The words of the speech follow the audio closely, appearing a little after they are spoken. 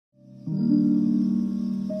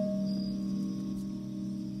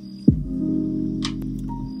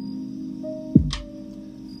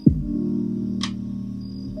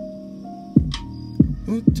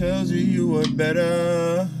Who tells you you were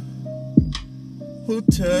better? Who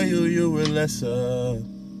tell you you were lesser?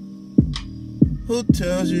 Who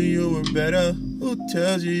tells you you were better? Who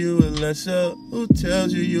tells you you were lesser? Who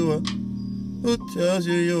tells you you were? Who tells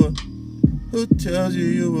you you were? Who tells you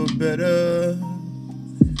you were better?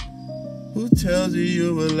 Who tells you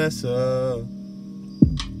you were lesser?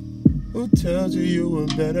 Who tells you you were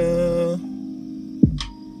better?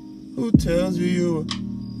 Who tells you you were?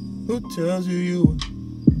 Who tells you you were?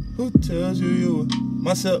 Who tells you you were?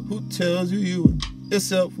 Myself, who tells you you were?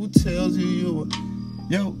 Yourself, who tells you you were?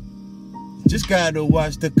 Yo, just gotta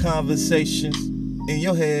watch the conversations in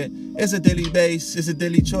your head. It's a daily base, it's a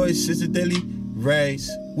daily choice, it's a daily race.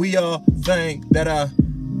 We all think that our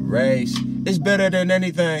race is better than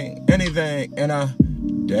anything in our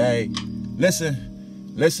day. Listen.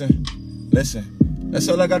 That's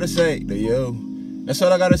all I gotta say to you. That's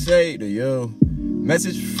all I gotta say to you.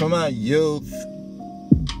 Message from my youth.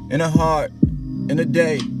 In the heart, in the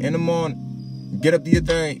day, in the morning. Get up to your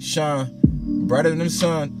thing, shine brighter than the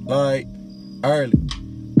sun, like early.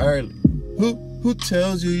 Who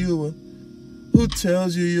tells you you were? Who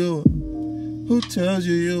tells you you were? Who tells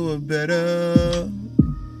you you were better?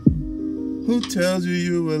 Who tells you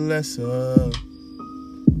you were lesser?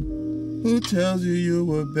 Who tells you you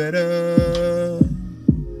were better?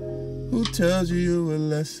 Who tells you you were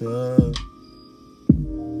lesser?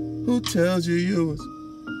 Who tells you you was?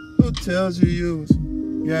 Who tells you you was?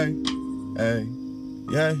 Yay,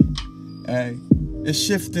 hey. It's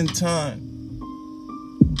shifting time.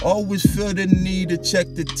 Always feel the need to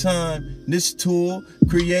check the time. This tool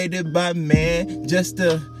created by man, just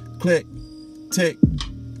a click, tick,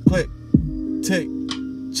 click, tick.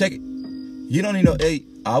 Check it. You don't need no 8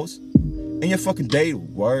 hours in your fucking day to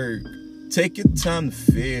work. Take your time to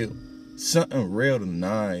feel something real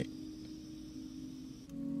tonight.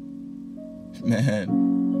 Man,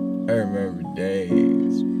 I remember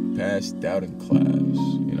days passed out in class,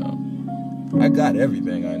 you know. I got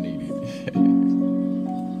everything I needed.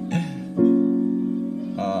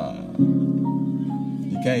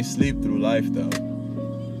 You can't sleep through life though.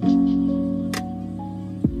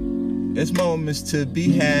 It's moments to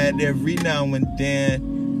be had every now and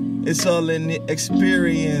then. It's all in the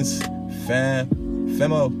experience,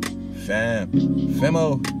 femo,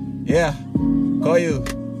 yeah. Call you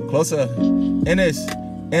closer in this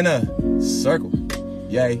inner circle.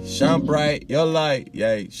 Yay, shine bright your light.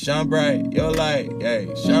 Yay, shine bright your light.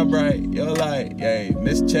 Yay, shine bright your light. Yay,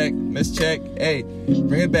 miss check. Hey,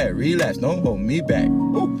 bring it back, relapse. Don't hold me back.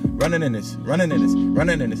 Ooh, running in this.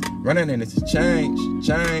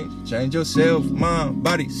 Change yourself, mind,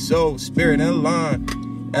 body, soul, spirit, and line.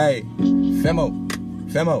 Hey, femo.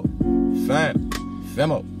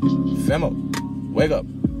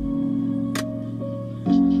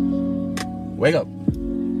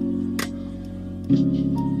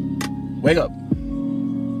 Wake up.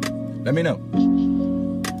 Let me know.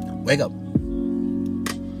 Wake up.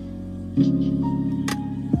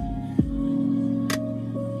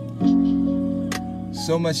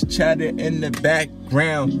 So much chatter in the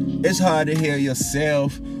background. It's hard to hear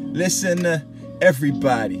yourself. Listen to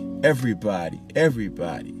everybody.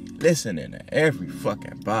 Listening to every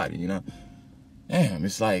fucking body, you know. Damn,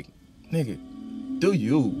 it's like, nigga, do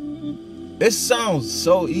you? It sounds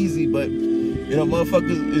so easy, but you know,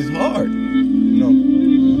 motherfuckers, it's hard. You know.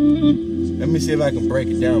 Let me see if I can break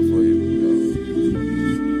it down for you.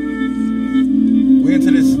 We're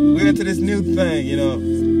into this new thing, you know.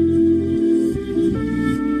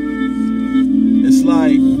 It's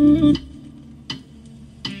like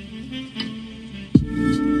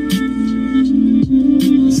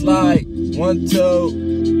one, two,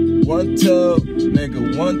 nigga,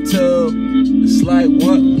 1, 2. It's like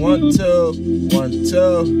one, 2, 1,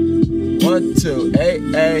 2, 1, 2, A,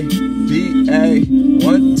 B, A,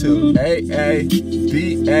 1, 2, A,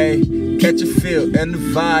 B, A. Catch a feel and the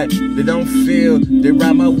vibe. They don't feel, they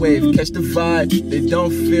ride my wave. Catch the vibe, they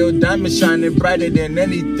don't feel. Diamond shining brighter than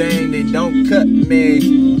anything. They don't cut me.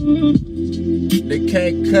 They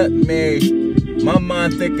can't cut me. My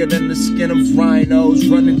mind thicker than the skin of rhinos,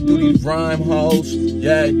 running through these rhyme holes.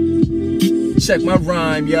 Yeah, check my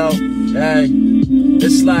rhyme, yo. Hey,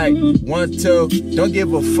 it's like 1, 2. Don't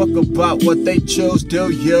give a fuck about what they choose, do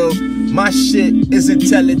you? My shit is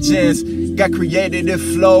intelligence. Got creative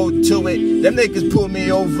flow to it. Them niggas pulled me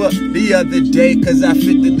over the other day cause I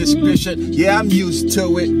fit the description. Yeah, I'm used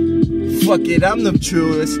to it. Fuck it, I'm the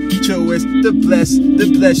truest, the blessed.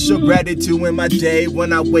 Show gratitude in my day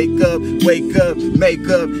when I wake up, make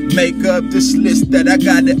up this list that I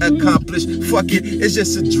gotta accomplish. Fuck it, it's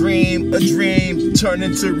just a dream, turn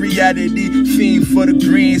into reality. Fiend for the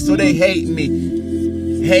green, so they hate me,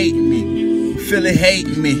 feel it,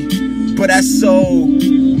 hate me. But I sold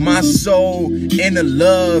my soul in the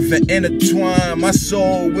love and intertwine my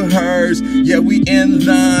soul with hers. Yeah, we in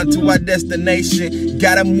line to our destination.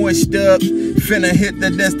 Got her moist up, finna hit the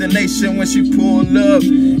destination when she pull up.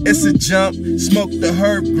 It's a jump, smoke the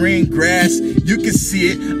herb green grass. You can see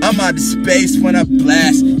it, I'm out of space when I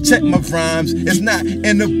blast. Check my rhymes, it's not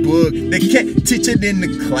in the book. They can't teach it in the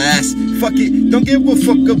class. Fuck it, don't give a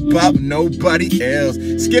fuck about nobody else.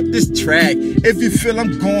 Skip this track if you feel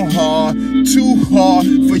I'm going hard. Too hard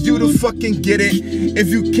for you to fucking get it. If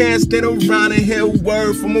you can't stand around and hear a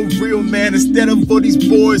word from a real man instead of all these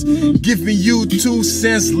boys giving you 2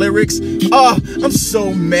 cents lyrics. I'm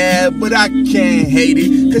so mad, but I can't hate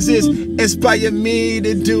it, cause it's inspired me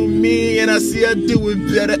to do me, and I see I do it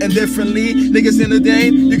better and differently. Niggas in the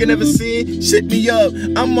game you can never see. Shit me up,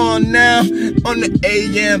 I'm on now on the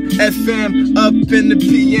AM, FM, up in the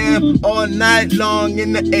PM, all night long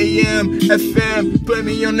in the AM, FM. Play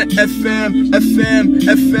me on the FM.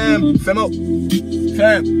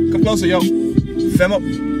 Fam, come closer, yo. Femo,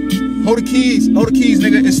 hold the keys,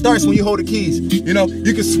 nigga. It starts when you hold the keys. You know,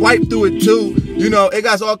 you can swipe through it too. You know, it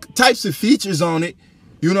got all types of features on it.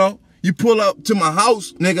 You know, you pull up to my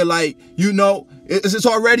house, nigga, like, you know, it's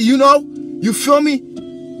already, you know, you feel me?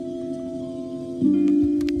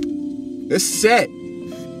 It's set.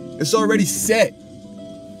 It's already set.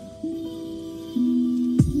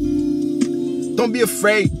 Don't be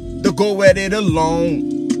afraid to go at it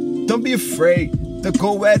alone. Don't be afraid to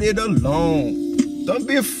go at it alone. Don't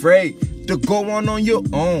be afraid to go on your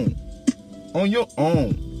own. On your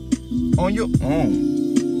own. On your own.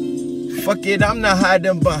 Fuck it, I'm not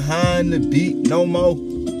hiding behind the beat no more.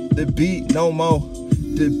 The beat no more.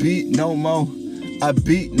 The beat no more. I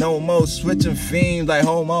beat no more. Switching themes like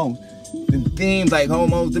homo. Them themes like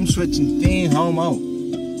homos. Them switching themes homo.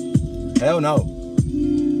 Hell no.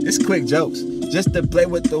 It's quick jokes. Just to play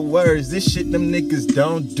with the words. This shit them niggas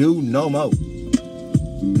don't do no more.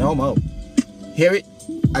 No more. Hear it?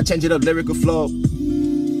 I change it up, lyrical flow.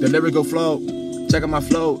 The lyrical flow. Check out my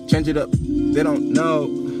flow, change it up. They don't know.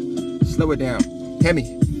 Slow it down. Hear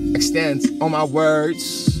me? Extends on my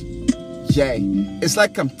words. Yeah. It's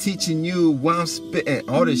like I'm teaching you while I'm spitting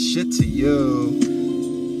all this shit to you.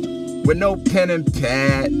 With no pen and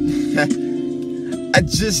pad. I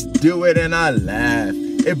just do it and I laugh.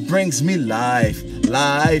 It brings me life,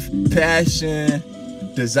 passion,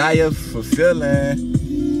 desire, fulfilling.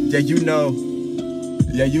 Yeah, you know.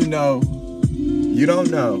 Yeah, you know. You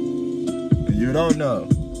don't know. You don't know.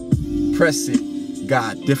 Press it.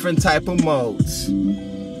 Got different type of modes.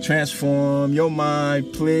 Transform your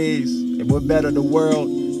mind, please. It will better the world.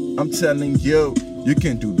 I'm telling you, you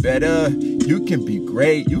can do better. You can be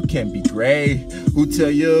great. You can be great. Who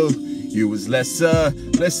tell you you was lesser?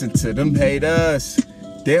 Listen to them haters.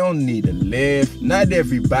 They don't need to live. Not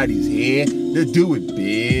everybody's here to do it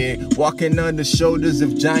big. Walking on the shoulders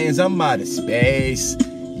of giants, I'm out of space.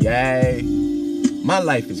 Yay. My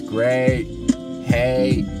life is great.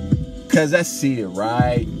 Hey, cause I see it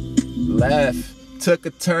right. Left, took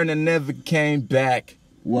a turn and never came back.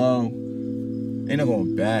 Whoa. Ain't no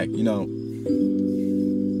going back, you know.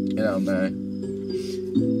 You know, man.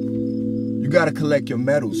 You gotta collect your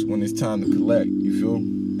medals when it's time to collect, you feel?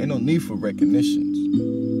 Ain't no need for recognitions.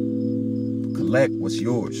 Collect what's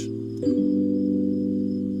yours.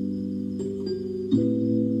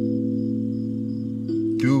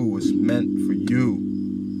 Do what's meant for you.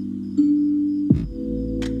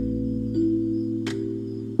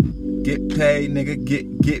 Get paid, nigga, get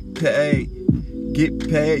paid. Get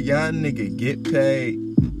paid, y'all nigga, get paid.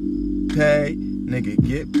 Pay, nigga,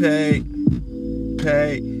 get paid.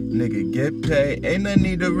 Pay, nigga, get paid. Ain't no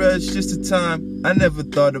need to rush, just the time I never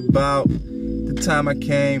thought about. The time I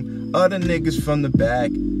came. All the niggas from the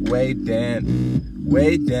back, way down.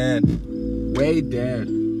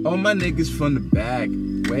 All my niggas from the back,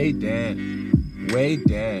 way down.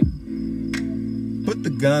 Put the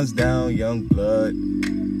guns down, young blood.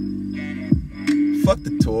 Fuck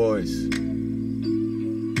the toys.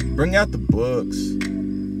 Bring out the books.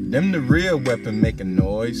 Them the real weapon making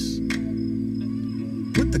noise.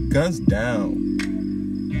 Put the guns down.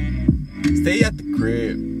 Stay at the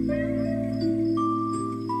cribs.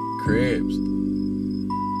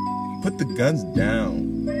 Put the guns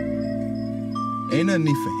down. Ain't no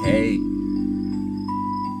need for hate.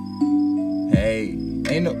 Hey,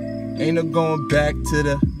 ain't no going back to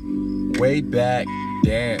the way back,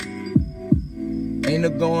 damn. Ain't no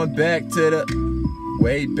going back to the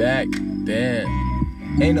way back,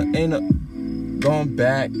 damn. Ain't no going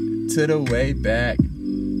back to the way back,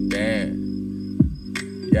 damn.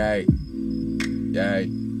 Yay, yay,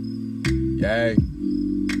 yay,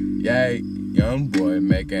 yay, young boy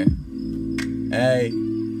making, hey,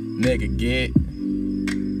 nigga get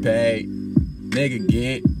paid, nigga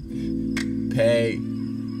get paid,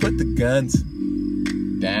 put the guns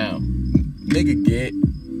down, nigga get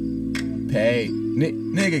paid,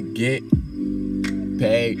 nigga get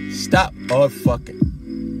paid, stop all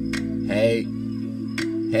fucking, hey,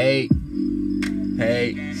 hey,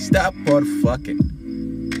 hey, stop all the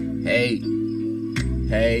fucking, hey,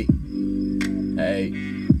 hey, hey,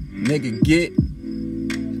 nigga get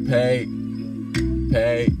paid,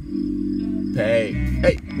 paid, paid,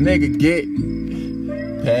 hey, nigga get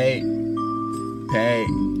paid, paid,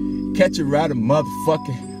 catch a ride a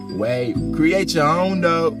motherfucking wave, create your own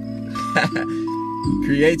dope,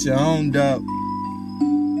 create your own dope,